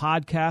Apple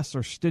Podcasts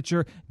or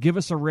Stitcher, give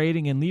us a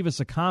rating, and leave us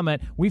a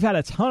comment. We've had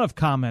a ton of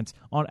comments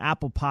on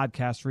Apple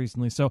Podcasts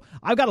recently, so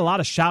I've got a lot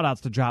of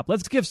shout-outs to drop.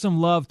 Let's give some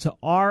love to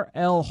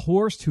R.L.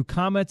 Horst, who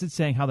commented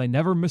saying how they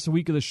never miss a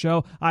week of the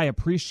show. I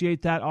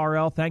appreciate that,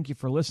 R.L. Thank you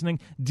for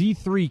listening.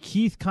 D3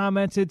 Keith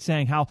commented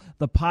saying how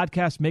the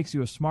podcast makes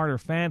you a smarter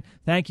fan.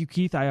 Thank you,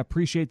 Keith. I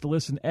appreciate the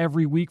listen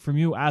every week from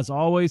you, as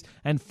always.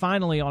 And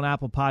finally, on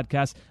Apple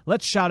Podcasts,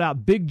 let's shout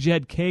out Big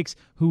Jed Cakes,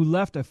 who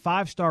left a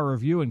 5-star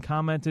review and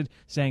commented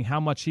saying how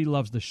much he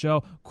loves the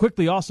show.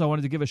 Quickly, also, I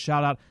wanted to give a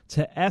shout-out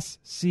to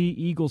SC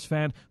Eagles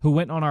fan, who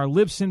went on our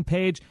Libsyn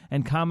page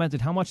and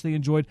commented how much they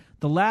enjoyed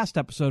the last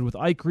episode with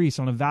Ike Reese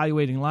on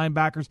evaluating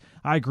linebackers.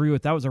 I agree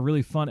with that. Was a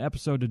really fun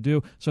episode to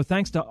do. So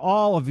thanks to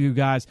all of you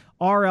guys,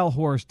 R.L.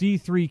 Horst,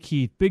 D3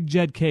 Keith, Big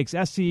Jed Cakes,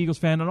 SC Eagles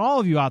fan, and all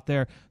of you out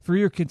there for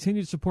your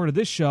continued support of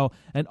this show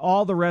and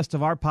all the rest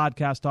of our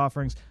podcast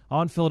offerings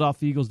on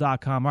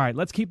PhiladelphiaEagles.com. All right,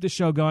 let's keep this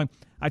show going.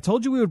 I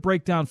told you we would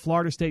break down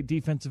Florida State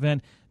defensive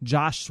end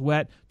Josh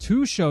Sweat.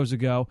 2 shows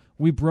ago,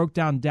 we broke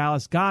down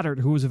Dallas Goedert,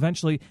 who was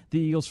eventually the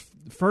Eagles'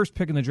 first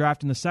pick in the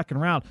draft in the second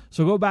round.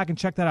 So go back and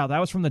check that out. That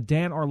was from the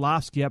Dan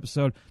Orlovsky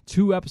episode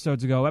 2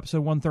 episodes ago,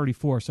 episode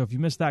 134. So if you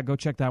missed that, go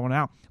check that one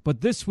out.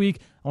 But this week,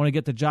 I want to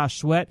get to Josh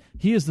Sweat.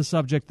 He is the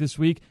subject this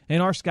week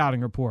in our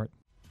scouting report.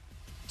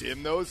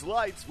 Dim those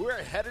lights.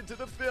 We're headed to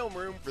the film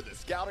room for the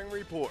scouting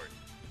report.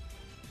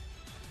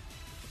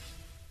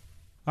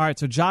 All right,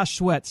 so Josh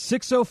Sweat,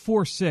 6'0",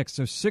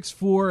 so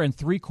 6'4"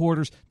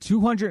 3/4",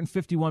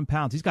 251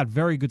 pounds. He's got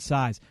very good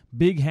size,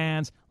 big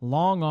hands,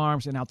 long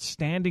arms, and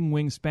outstanding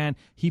wingspan.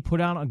 He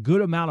put on a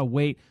good amount of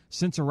weight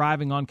since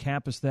arriving on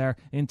campus there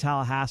in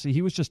Tallahassee.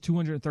 He was just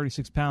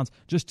 236 pounds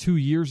just 2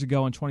 years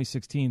ago in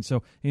 2016.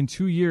 So in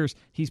 2 years,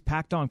 he's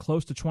packed on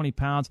close to 20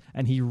 pounds,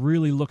 and he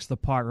really looks the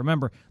part.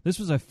 Remember, this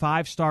was a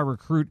 5-star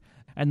recruit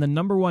and the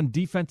number 1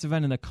 defensive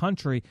end in the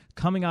country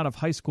coming out of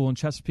high school in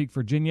Chesapeake,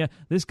 Virginia.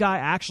 This guy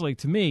actually,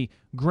 to me,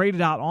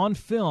 graded out on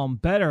film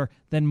better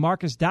than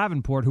Marcus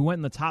Davenport, who went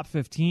in the top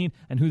 15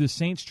 and who the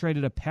Saints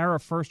traded a pair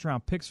of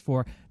first-round picks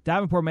for.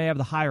 Davenport may have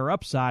the higher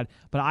upside,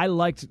 but I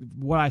liked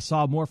what I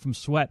saw more from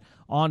Sweat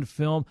on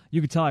film.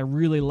 You could tell I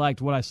really liked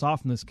what I saw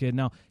from this kid.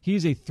 Now,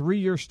 he's a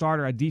 3-year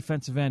starter at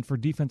defensive end for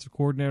defensive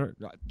coordinator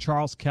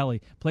Charles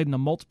Kelly, played in a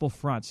multiple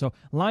front, so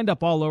lined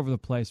up all over the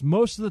place.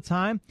 Most of the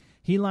time,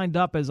 he lined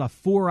up as a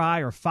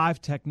 4-eye or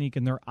 5 technique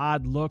in their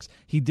odd looks.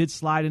 He did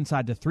slide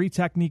inside to 3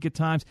 technique at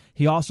times.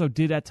 He also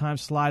did at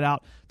times slide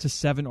out to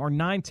 7 or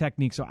 9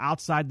 technique, so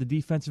outside the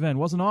defensive end.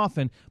 Wasn't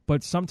often,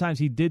 but sometimes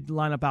he did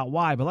line up out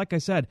wide. But like I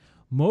said,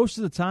 most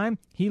of the time,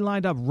 he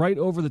lined up right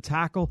over the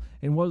tackle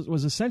and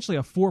was essentially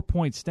a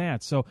 4-point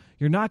stance. So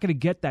you're not going to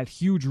get that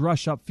huge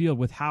rush upfield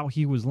with how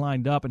he was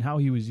lined up and how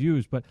he was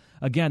used. But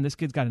again, this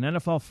kid's got an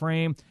NFL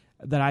frame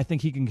that I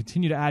think he can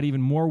continue to add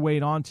even more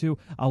weight onto.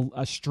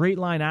 A straight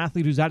line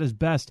athlete who's at his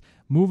best,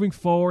 moving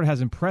forward,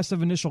 has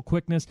impressive initial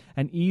quickness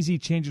and easy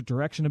change of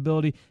direction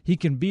ability. He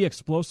can be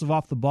explosive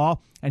off the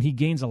ball, and he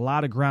gains a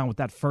lot of ground with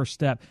that first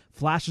step.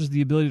 Flashes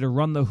the ability to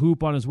run the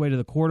hoop on his way to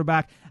the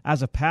quarterback.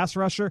 As a pass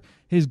rusher,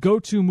 his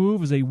go-to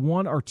move is a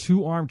 1 or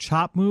 2 arm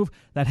chop move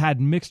that had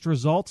mixed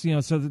results.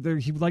 So that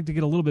he would like to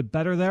get a little bit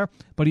better there.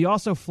 But he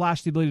also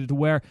flashed the ability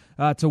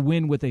to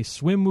win with a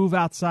swim move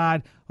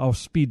outside, a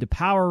speed to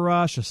power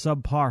rush, a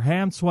subpar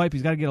hand swipe.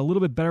 He's got to get a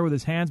little bit better with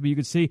his hands, but you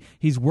can see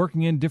he's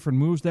working in different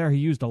moves there. He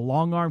used a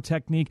long arm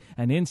technique,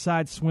 an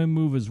inside swim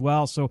move as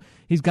well. So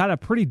he's got a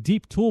pretty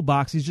deep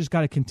toolbox. He's just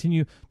got to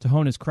continue to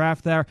hone his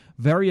craft there.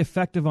 Very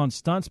effective on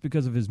stunts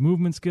because of his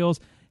movement skills.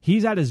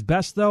 He's at his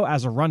best, though,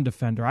 as a run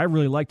defender. I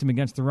really liked him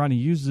against the run. He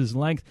uses his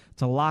length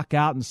to lock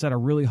out and set a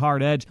really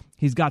hard edge.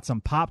 He's got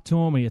some pop to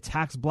him. He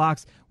attacks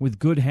blocks with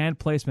good hand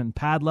placement and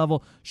pad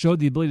level. Showed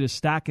the ability to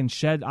stack and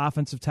shed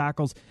offensive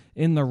tackles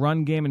in the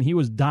run game, and he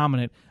was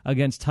dominant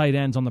against tight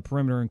ends on the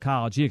perimeter in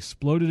college. He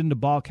exploded into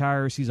ball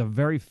carriers. He's a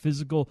very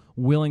physical,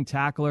 willing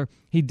tackler.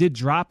 He did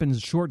drop in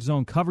short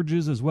zone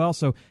coverages as well,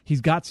 so he's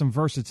got some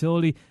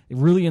versatility,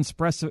 really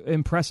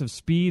impressive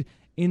speed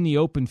in the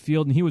open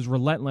field, and he was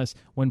relentless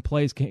when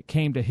plays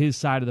came to his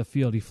side of the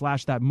field. He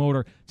flashed that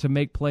motor to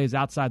make plays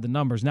outside the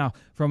numbers. Now,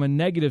 from a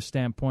negative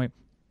standpoint,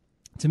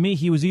 to me,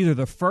 he was either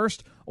the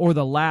first or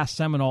the last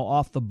Seminole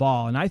off the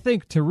ball. And I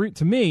think,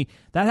 to me,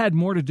 that had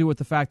more to do with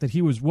the fact that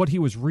he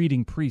was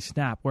reading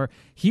pre-snap, where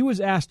he was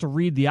asked to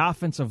read the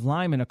offensive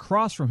lineman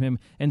across from him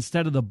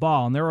instead of the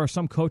ball. And there are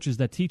some coaches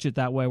that teach it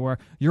that way, where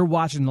you're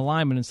watching the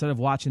lineman instead of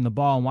watching the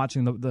ball and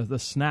watching the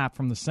snap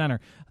from the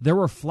center. There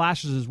were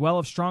flashes as well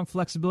of strong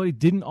flexibility.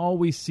 Didn't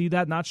always see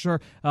that. Not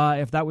sure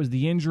if that was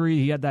the injury.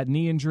 He had that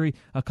knee injury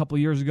a couple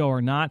years ago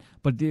or not.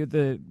 But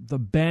the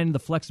bend, the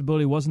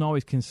flexibility wasn't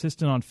always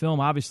consistent on film.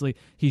 Obviously,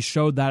 he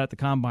showed that at the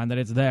combine, that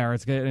it's there.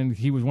 And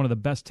he was one of the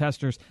best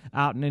testers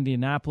out in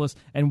Indianapolis.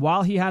 And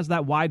while he has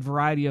that wide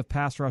variety of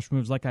pass rush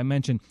moves, like I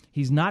mentioned,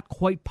 he's not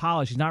quite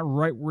polished. He's not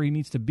right where he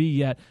needs to be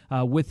yet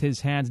with his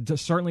hands.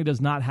 Certainly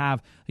does not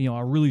have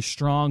a really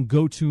strong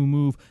go-to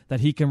move that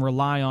he can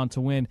rely on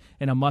to win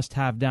in a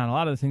must-have down. A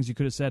lot of the things you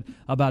could have said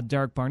about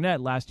Derek Barnett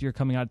last year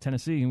coming out of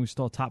Tennessee, and he was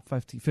still a top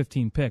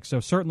 15 pick. So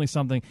certainly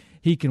something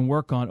he can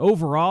work on.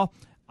 Overall,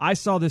 I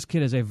saw this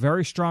kid as a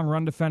very strong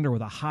run defender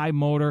with a high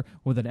motor,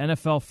 with an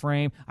NFL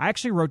frame. I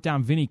actually wrote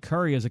down Vinny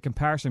Curry as a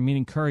comparison,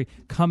 meaning Curry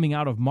coming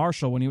out of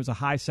Marshall when he was a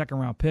high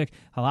second-round pick.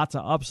 Lots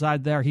of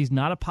upside there. He's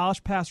not a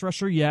polished pass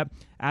rusher yet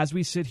as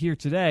we sit here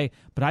today,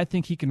 but I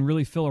think he can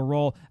really fill a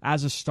role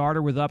as a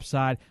starter with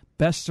upside.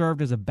 Best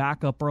served as a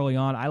backup early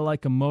on. I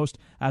like him most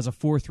as a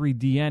 4-3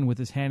 DN with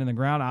his hand in the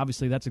ground.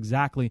 Obviously, that's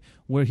exactly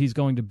where he's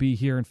going to be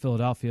here in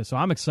Philadelphia. So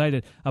I'm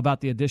excited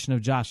about the addition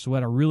of Josh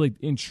Sweat, a really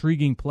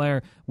intriguing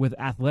player with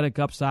athletic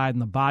upside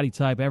and the body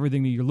type,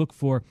 everything that you look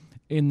for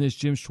in this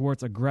Jim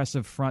Schwartz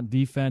aggressive front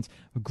defense.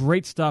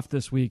 Great stuff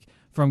this week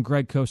from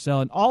Greg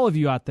Cosell. And all of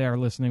you out there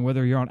listening,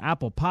 whether you're on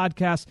Apple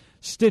Podcasts,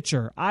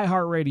 Stitcher,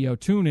 iHeartRadio,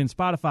 TuneIn,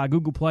 Spotify,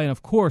 Google Play, and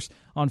of course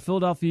on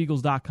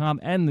PhiladelphiaEagles.com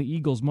and the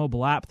Eagles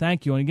mobile app.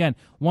 Thank you. And again,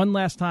 one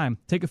last time,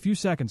 take a few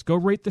seconds, go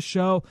rate the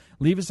show,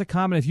 leave us a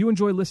comment. If you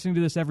enjoy listening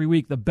to this every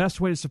week, the best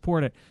way to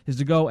support it is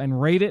to go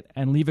and rate it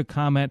and leave a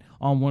comment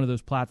on one of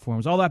those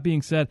platforms. All that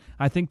being said,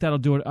 I think that'll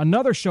do it.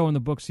 Another show in the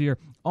books here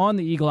on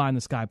the Eagle Eye in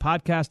the Sky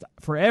podcast.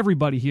 For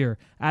everybody here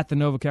at the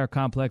NovaCare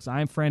Complex,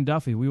 I'm Fran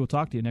Duffy. We will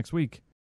talk to you next week.